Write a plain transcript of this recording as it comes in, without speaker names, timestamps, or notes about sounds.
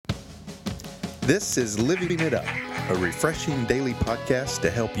This is Living It Up, a refreshing daily podcast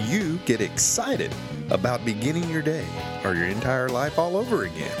to help you get excited about beginning your day or your entire life all over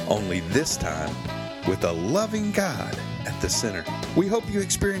again. Only this time with a loving God at the center. We hope you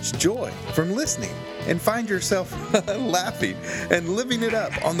experience joy from listening and find yourself laughing and living it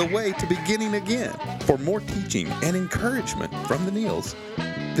up on the way to beginning again. For more teaching and encouragement from the Neils,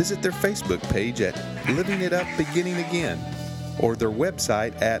 visit their Facebook page at Living It Up Beginning Again or their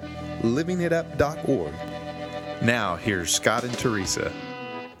website at livingitup.org. Now, here's Scott and Teresa.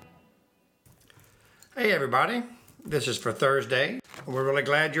 Hey everybody, this is for Thursday. We're really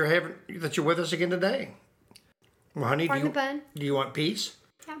glad that you're with us again today. Well, honey, do you want peace?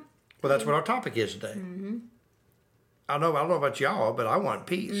 Yeah. Well, that's what our topic is today. Mm-hmm. I don't know about y'all, but I want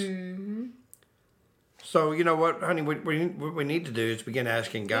peace. Mm-hmm. So you know what, honey, what we need to do is begin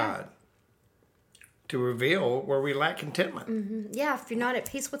asking God to reveal where we lack contentment. Mm-hmm. Yeah, if you're not at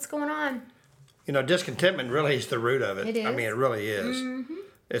peace, what's going on? You know, discontentment really is the root of it. It is. I mean, it really is. Mm-hmm.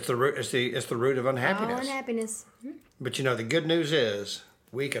 It's the root. It's the root of unhappiness. All unhappiness. Mm-hmm. But you know, the good news is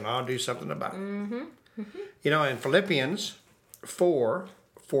we can all do something about it. Mm-hmm. Mm-hmm. You know, in Philippians 4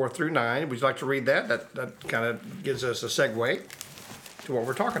 through 9, would you like to read that? That kind of gives us a segue to what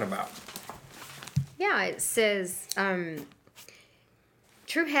we're talking about. Yeah, it says,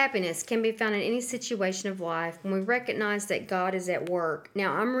 true happiness can be found in any situation of life when we recognize that God is at work.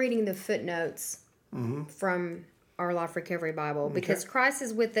 Now, I'm reading the footnotes from our Life Recovery Bible. Because Christ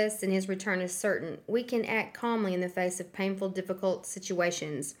is with us and his return is certain, we can act calmly in the face of painful, difficult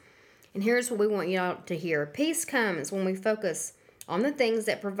situations. And here's what we want you all to hear. Peace comes when we focus on the things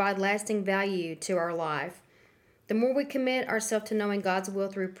that provide lasting value to our life. The more we commit ourselves to knowing God's will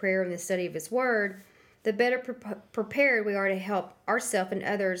through prayer and the study of his word, the better prepared we are to help ourselves and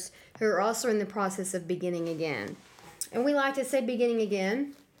others who are also in the process of beginning again. And we like to say beginning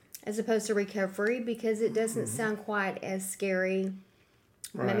again as opposed to recovery because it doesn't sound quite as scary,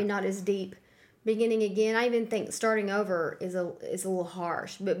 maybe not as deep. Beginning again, I even think starting over is a little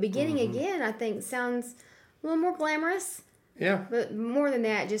harsh. But beginning again, I think sounds a little more glamorous. Yeah. But more than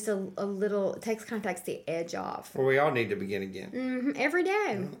that, just a little, it takes the edge off. Well, we all need to begin again. Every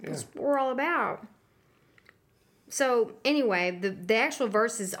day. That's what we're all about. So, anyway, the actual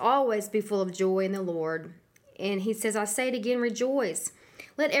verse is always be full of joy in the Lord. And he says, I say it again, rejoice.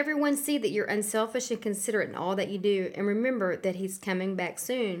 Let everyone see that you're unselfish and considerate in all that you do. And remember that he's coming back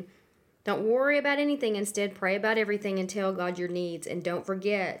soon. Don't worry about anything. Instead, pray about everything and tell God your needs. And don't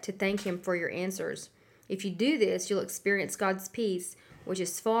forget to thank him for your answers. If you do this, you'll experience God's peace, which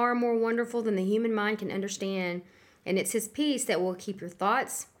is far more wonderful than the human mind can understand. And it's his peace that will keep your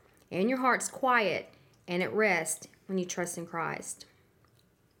thoughts and your hearts quiet and at rest when you trust in Christ.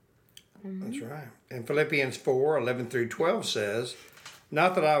 That's right. And Philippians 4:11 through 12 says,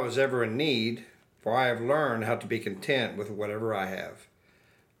 not that I was ever in need, for I have learned how to be content with whatever I have.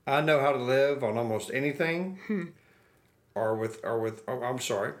 I know how to live on almost anything,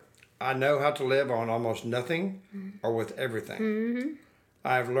 I know how to live on almost nothing or with everything.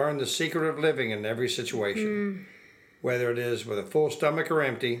 I have learned the secret of living in every situation, whether it is with a full stomach or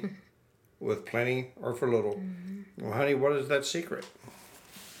empty, with plenty or for little. Well, honey, what is that secret?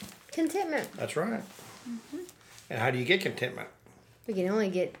 Contentment. That's right. And how do you get contentment? We can only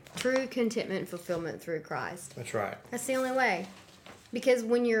get true contentment and fulfillment through Christ. That's right. That's the only way. Because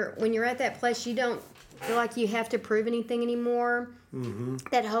when you're at that place, you don't feel like you have to prove anything anymore.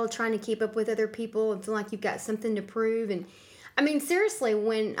 That whole trying to keep up with other people and feel like you've got something to prove. And I mean, seriously,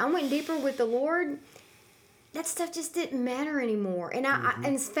 when I went deeper with the Lord, that stuff just didn't matter anymore. And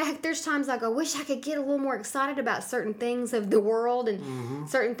in fact, there's times like I wish I could get a little more excited about certain things of the world and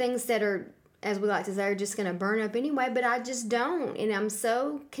certain things that are, as we like to say, are just going to burn up anyway. But I just don't. And I'm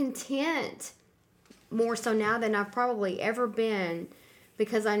so content, more so now than I've probably ever been,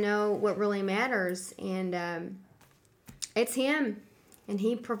 because I know what really matters. And it's him. And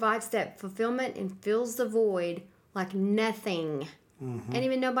he provides that fulfillment and fills the void like nothing. And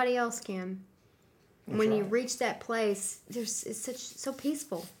even nobody else can. When you reach that place, it's so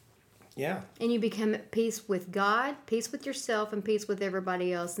peaceful. Yeah. And you become at peace with God, peace with yourself, and peace with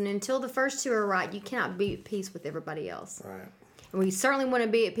everybody else. And until the first two are right, you cannot be at peace with everybody else. Right. And we certainly want to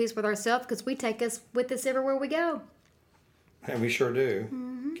be at peace with ourselves because we take us with us everywhere we go. And we sure do.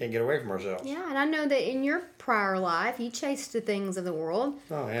 Can't get away from ourselves. Yeah, and I know that in your prior life, you chased the things of the world,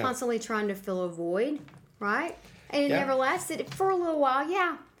 constantly trying to fill a void, right? And it never lasted for a little while,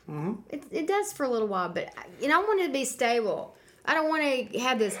 It does for a little while, but I want it to be stable. I don't want to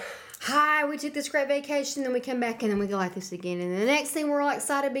have this hi, we took this great vacation, then we come back and then we go like this again. And the next thing we're all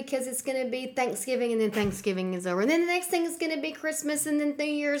excited because it's going to be Thanksgiving, and then Thanksgiving is over. And then the next thing is going to be Christmas, and then New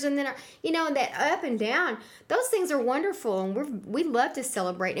Year's, and then, that up and down. Those things are wonderful, and we love to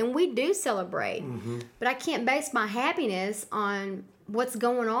celebrate, and we do celebrate. But I can't base my happiness on what's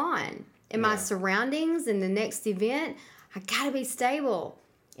going on in my surroundings and the next event. I got to be stable,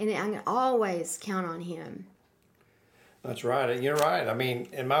 and I can always count on Him. That's right. And you're right. I mean,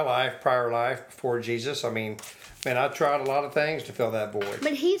 in my life, prior life, before Jesus, I mean, man, I tried a lot of things to fill that void.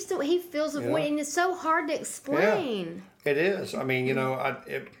 But he fills a void, and it's so hard to explain. Yeah, it is. I mean,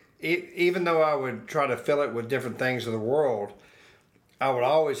 even though I would try to fill it with different things of the world, I would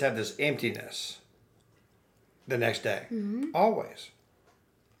always have this emptiness the next day. Always.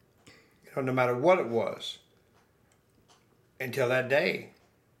 No matter what it was. Until that day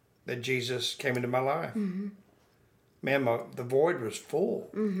that Jesus came into my life. Man, the void was full.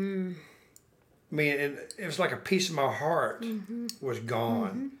 I mean, it was like a piece of my heart was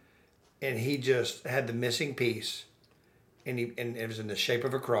gone. And he just had the missing piece. And it was in the shape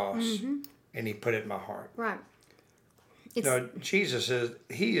of a cross. And he put it in my heart. Right. Jesus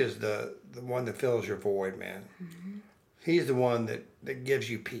he is the one that fills your void, man. He's the one that gives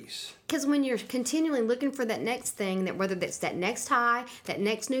you peace. Because when you're continually looking for that next thing, that whether that's that next high, that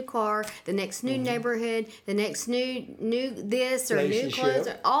next new car, the next new neighborhood, the next new this or new clothes,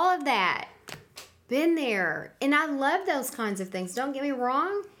 or all of that, been there. And I love those kinds of things. Don't get me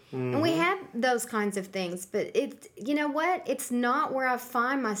wrong. And we have those kinds of things. But you know what? It's not where I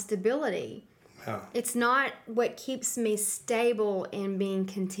find my stability. No. It's not what keeps me stable and being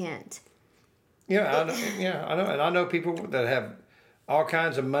content. I know. And I know people that have all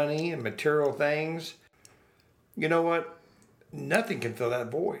kinds of money and material things. You know what? Nothing can fill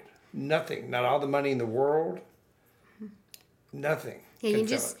that void. Nothing. Not all the money in the world. Nothing. Yeah,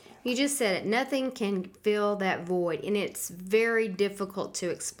 you just said it. Nothing can fill that void, and it's very difficult to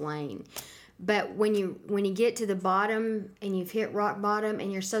explain. But when you get to the bottom and you've hit rock bottom, and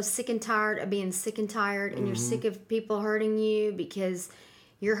you're so sick and tired of being sick and tired, and you're sick of people hurting you because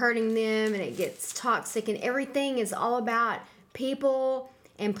you're hurting them, and it gets toxic, and everything is all about people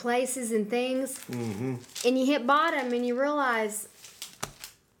and places and things. And you hit bottom, and you realize,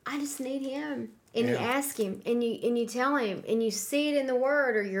 I just need Him. And you ask Him, and you tell Him, and you see it in the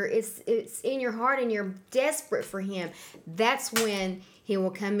Word, or it's in your heart, and you're desperate for Him. That's when He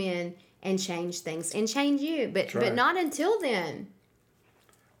will come in and change things and change you. But not until then.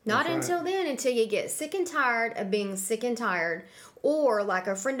 Not until then, until you get sick and tired of being sick and tired. Or like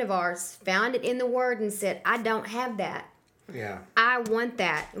a friend of ours found it in the Word and said, I don't have that. Yeah. I want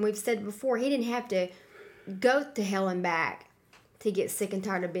that. And we've said before, he didn't have to go to hell and back to get sick and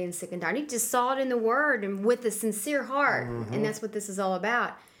tired of being sick and tired. He just saw it in the Word and with a sincere heart. And that's what this is all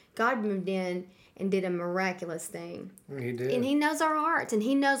about. God moved in and did a miraculous thing. He did. And He knows our hearts. And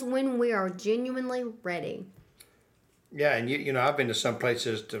He knows when we are genuinely ready. Yeah, and I've been to some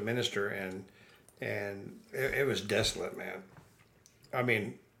places to minister, and it was desolate, man. I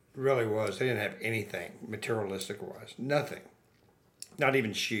mean, really was. They didn't have anything materialistic-wise. Nothing. Not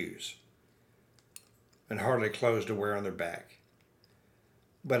even shoes. And hardly clothes to wear on their back.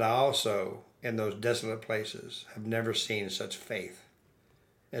 But I also, in those desolate places, have never seen such faith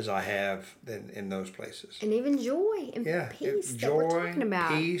as I have in those places. And even joy and peace that we're talking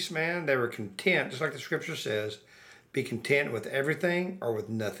about. Peace, man. They were content, just like the Scripture says, be content with everything or with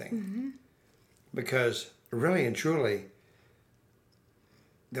nothing. Because really and truly,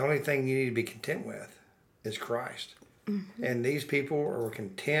 the only thing you need to be content with is Christ. And these people are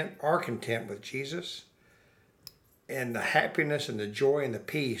content with Jesus. And the happiness and the joy and the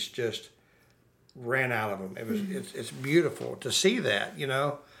peace just ran out of them. It's beautiful to see that,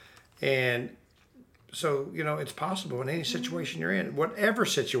 And so, it's possible in any situation you're in, whatever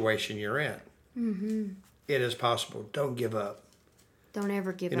situation you're in. It is possible. Don't give up. Don't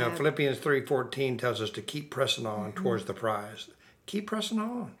ever give up. Philippians 3:14 tells us to keep pressing on towards the prize. Keep pressing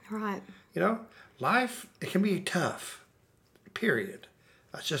on. Right. Life, it can be tough. Period.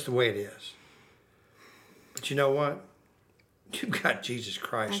 That's just the way it is. But you know what? You've got Jesus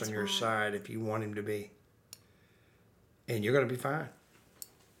Christ on your side if you want Him to be. And you're going to be fine.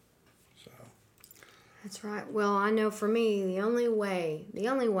 So. That's right. Well, I know for me, the only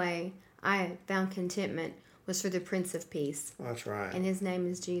way I found contentment was for the Prince of Peace. That's right. And His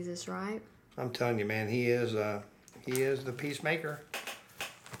name is Jesus, right? I'm telling you, man, He is the peacemaker.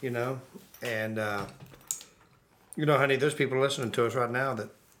 And honey, there's people listening to us right now that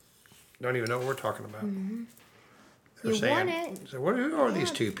don't even know what we're talking about. They're saying, want it. So who are these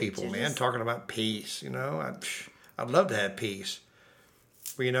two people, man, talking about peace? I'd love to have peace.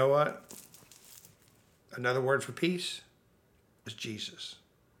 Well, you know what? Another word for peace is Jesus.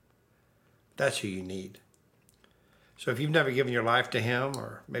 That's who you need. So if you've never given your life to him,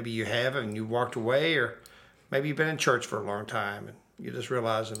 or maybe you have and you walked away, or maybe you've been in church for a long time and you just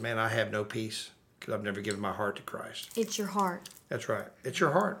realizing, man, I have no peace because I've never given my heart to Christ. It's your heart. That's right. It's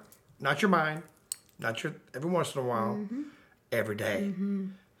your heart, not your mind, not your every once in a while, every day.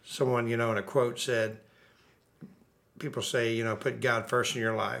 Someone, in a quote said, people say, put God first in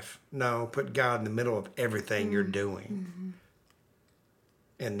your life. No, put God in the middle of everything you're doing.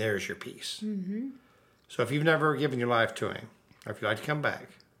 And there's your peace. So if you've never given your life to him, or if you'd like to come back,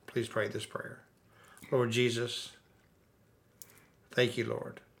 please pray this prayer. Lord Jesus, thank you,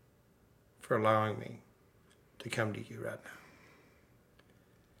 Lord, for allowing me to come to you right now.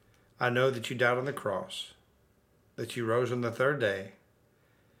 I know that you died on the cross, that you rose on the third day,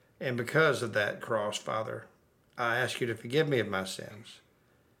 and because of that cross, Father, I ask you to forgive me of my sins,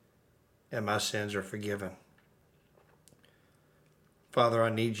 and my sins are forgiven. Father, I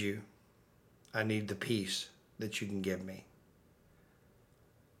need you. I need the peace that you can give me.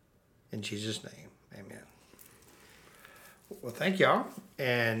 In Jesus' name, amen. Well, thank y'all.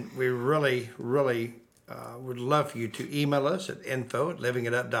 And we really, really would love for you to email us at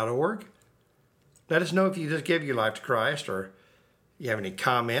info@livingitup.org. Let us know if you just gave your life to Christ, or you have any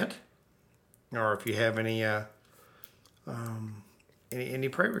comment, or if you have any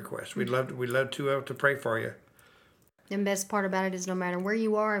prayer requests. We'd love to pray for you. The best part about it is no matter where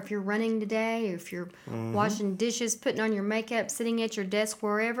you are, if you're running today, if you're washing dishes, putting on your makeup, sitting at your desk,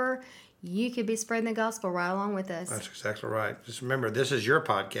 wherever, you could be spreading the gospel right along with us. That's exactly right. Just remember, this is your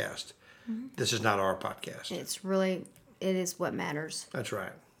podcast. This is not our podcast. It is what matters. That's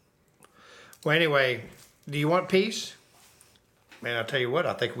right. Well, anyway, do you want peace? Man, I'll tell you what,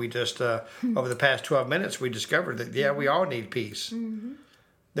 I think we just, over the past 12 minutes, we discovered that, we all need peace.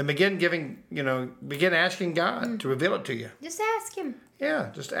 Then begin asking God to reveal it to you. Just ask him.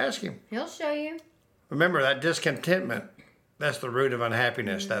 Yeah, just ask him. He'll show you. Remember, that discontentment, that's the root of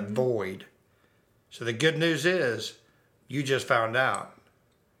unhappiness, that void. So the good news is, you just found out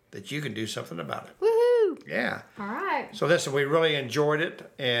that you can do something about it. Woohoo! Yeah. All right. So listen, we really enjoyed it,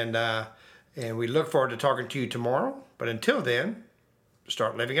 and we look forward to talking to you tomorrow. But until then,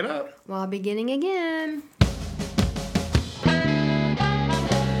 start living it up. While beginning again.